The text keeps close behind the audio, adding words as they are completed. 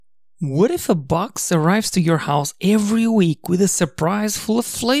What if a box arrives to your house every week with a surprise full of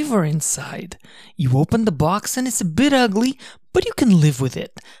flavor inside? You open the box and it's a bit ugly, but you can live with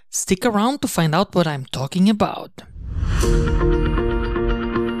it. Stick around to find out what I'm talking about.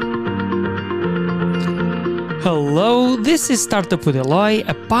 Hello, this is Startup with Eloy,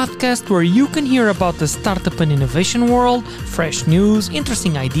 a podcast where you can hear about the startup and innovation world, fresh news,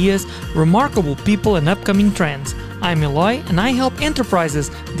 interesting ideas, remarkable people, and upcoming trends. I'm Eloy, and I help enterprises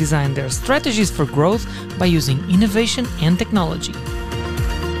design their strategies for growth by using innovation and technology.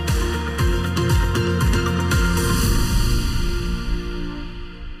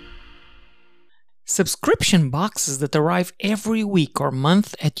 Subscription boxes that arrive every week or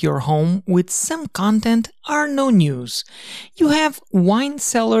month at your home with some content are no news. You have wine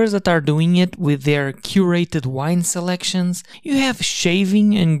sellers that are doing it with their curated wine selections. You have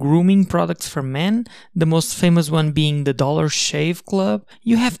shaving and grooming products for men, the most famous one being the Dollar Shave Club.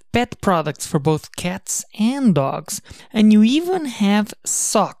 You have pet products for both cats and dogs. And you even have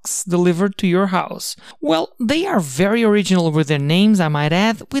socks delivered to your house. Well, they are very original with their names, I might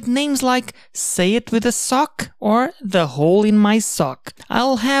add, with names like Say It With a Sock or The Hole in My Sock.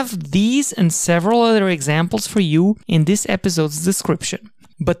 I'll have these and several other examples for you in this episode's description.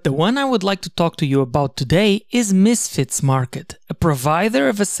 But the one I would like to talk to you about today is Misfits Market, a provider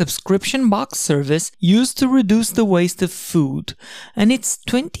of a subscription box service used to reduce the waste of food, and it's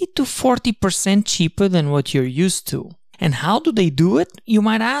 20 to 40% cheaper than what you're used to. And how do they do it, you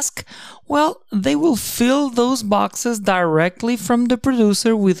might ask? Well, they will fill those boxes directly from the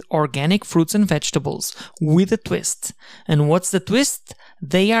producer with organic fruits and vegetables, with a twist. And what's the twist?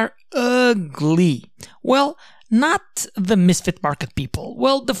 They are ugly. Well, not the Misfit Market people.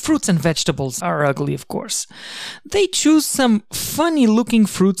 Well, the fruits and vegetables are ugly, of course. They choose some funny-looking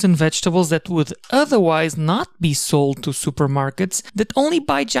fruits and vegetables that would otherwise not be sold to supermarkets that only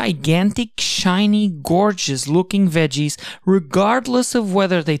buy gigantic, shiny, gorgeous-looking veggies regardless of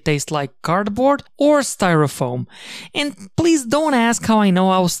whether they taste like cardboard or styrofoam. And please don't ask how I know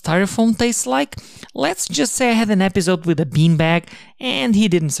how styrofoam tastes like. Let's just say I had an episode with a beanbag and he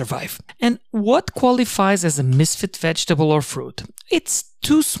didn't survive. And what qualifies as a misfit vegetable or fruit? It's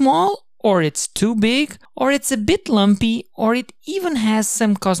too small, or it's too big, or it's a bit lumpy, or it even has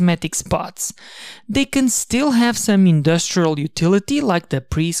some cosmetic spots. They can still have some industrial utility like the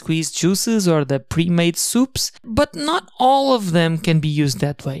pre-squeezed juices or the pre-made soups, but not all of them can be used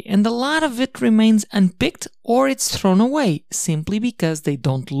that way, and a lot of it remains unpicked or it's thrown away simply because they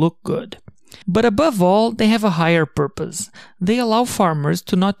don't look good. But above all, they have a higher purpose. They allow farmers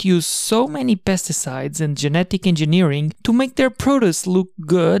to not use so many pesticides and genetic engineering to make their produce look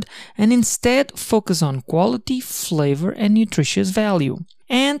good and instead focus on quality, flavor, and nutritious value.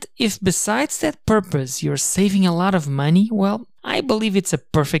 And if besides that purpose you're saving a lot of money, well, I believe it's a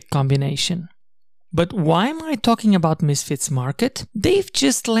perfect combination. But why am I talking about Misfits Market? They've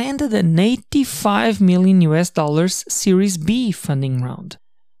just landed an $85 million Series B funding round.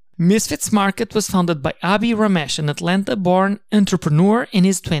 Misfits Market was founded by Abi Ramesh, an Atlanta-born entrepreneur in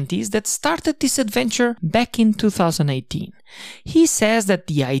his 20s that started this adventure back in 2018. He says that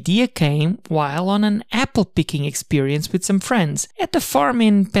the idea came while on an apple-picking experience with some friends at a farm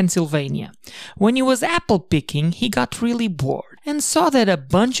in Pennsylvania. When he was apple-picking, he got really bored and saw that a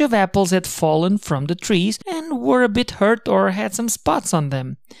bunch of apples had fallen from the trees and were a bit hurt or had some spots on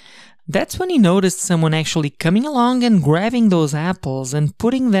them. That's when he noticed someone actually coming along and grabbing those apples and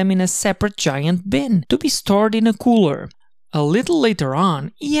putting them in a separate giant bin to be stored in a cooler. A little later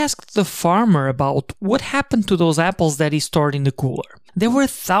on, he asked the farmer about what happened to those apples that he stored in the cooler. There were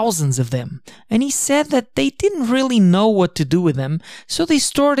thousands of them, and he said that they didn't really know what to do with them, so they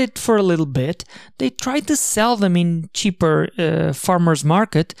stored it for a little bit. They tried to sell them in cheaper farmers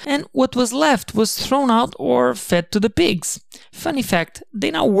market, and what was left was thrown out or fed to the pigs. Funny fact, they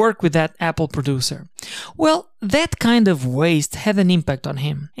now work with that apple producer. Well, that kind of waste had an impact on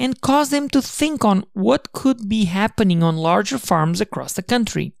him and caused him to think on what could be happening on larger farms across the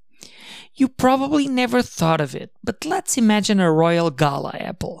country. You probably never thought of it, but let's imagine a Royal Gala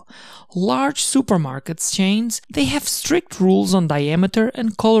apple. Large supermarkets chains, they have strict rules on diameter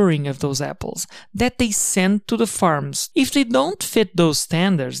and coloring of those apples that they send to the farms. If they don't fit those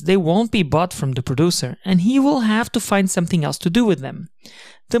standards, they won't be bought from the producer, and he will have to find something else to do with them.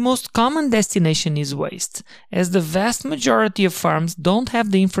 The most common destination is waste, as the vast majority of farms don't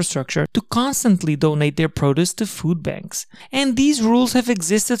have the infrastructure to constantly donate their produce to food banks. And these rules have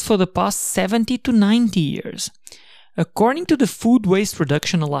existed for the past 70 to 90 years. According to the Food Waste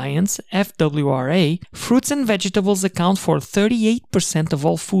Reduction Alliance, FWRA, fruits and vegetables account for 38% of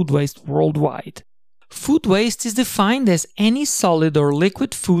all food waste worldwide. Food waste is defined as any solid or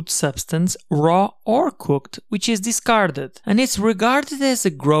liquid food substance, raw or cooked, which is discarded, and it's regarded as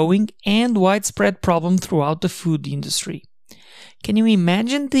a growing and widespread problem throughout the food industry. Can you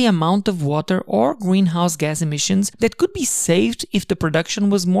imagine the amount of water or greenhouse gas emissions that could be saved if the production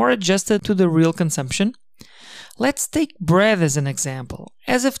was more adjusted to the real consumption? Let's take bread as an example.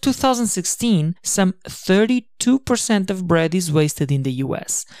 As of 2016, some 32% of bread is wasted in the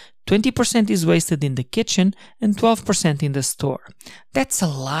US, 20% is wasted in the kitchen, and 12% in the store. That's a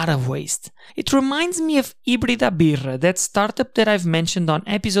lot of waste. It reminds me of Ibrida Birra, that startup that I've mentioned on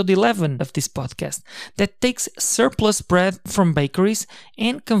episode 11 of this podcast, that takes surplus bread from bakeries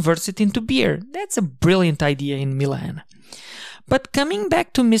and converts it into beer. That's a brilliant idea in Milan. But coming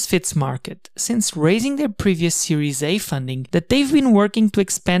back to Misfits Market, since raising their previous Series A funding, that they've been working to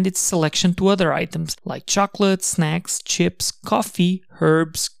expand its selection to other items like chocolate, snacks, chips, coffee,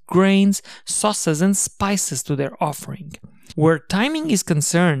 herbs, grains, sauces, and spices to their offering. Where timing is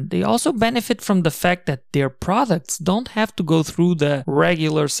concerned, they also benefit from the fact that their products don't have to go through the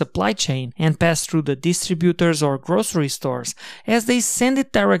regular supply chain and pass through the distributors or grocery stores, as they send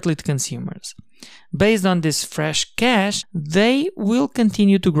it directly to consumers. Based on this fresh cash, they will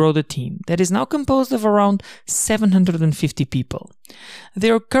continue to grow the team that is now composed of around 750 people.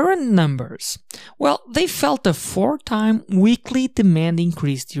 Their current numbers, well, they felt a 4-time weekly demand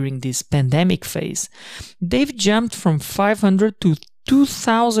increase during this pandemic phase. They've jumped from 500 to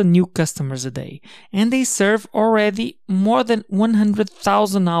 2,000 new customers a day, and they serve already more than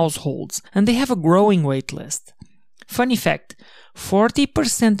 100,000 households, and they have a growing wait list. Funny fact,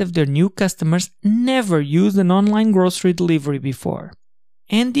 40% of their new customers never used an online grocery delivery before.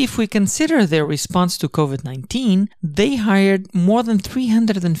 And if we consider their response to COVID-19, they hired more than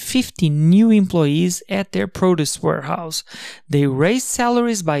 350 new employees at their produce warehouse. They raised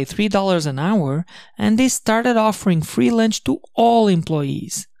salaries by $3 an hour, and they started offering free lunch to all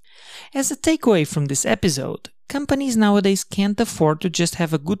employees. As a takeaway from this episode, companies nowadays can't afford to just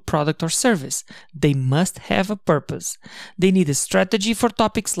have a good product or service. They must have a purpose. They need a strategy for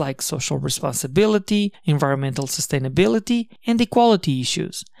topics like social responsibility, environmental sustainability, and equality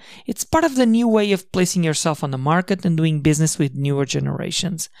issues. It's part of the new way of placing yourself on the market and doing business with newer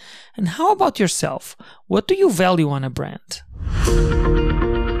generations. And how about yourself? What do you value on a brand?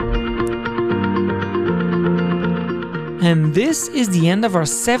 And this is the end of our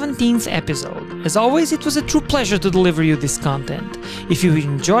 17th episode. As always, it was a true pleasure to deliver you this content. If you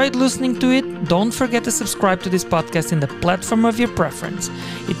enjoyed listening to it, don't forget to subscribe to this podcast in the platform of your preference.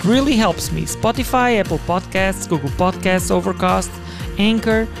 It really helps me. Spotify, Apple Podcasts, Google Podcasts, Overcast,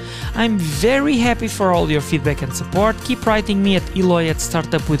 Anchor. I'm very happy for all your feedback and support. Keep writing me at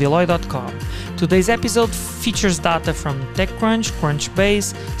eloy@startupwitheloy.com. Today's episode features data from TechCrunch,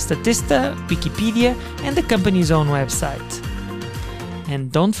 Crunchbase, Statista, Wikipedia, and the company's own website.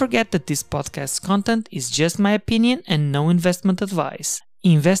 And don't forget that this podcast's content is just my opinion and no investment advice.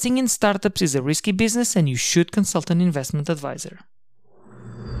 Investing in startups is a risky business and you should consult an investment advisor.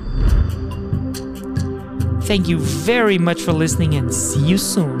 Thank you very much for listening and see you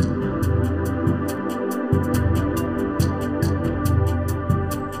soon.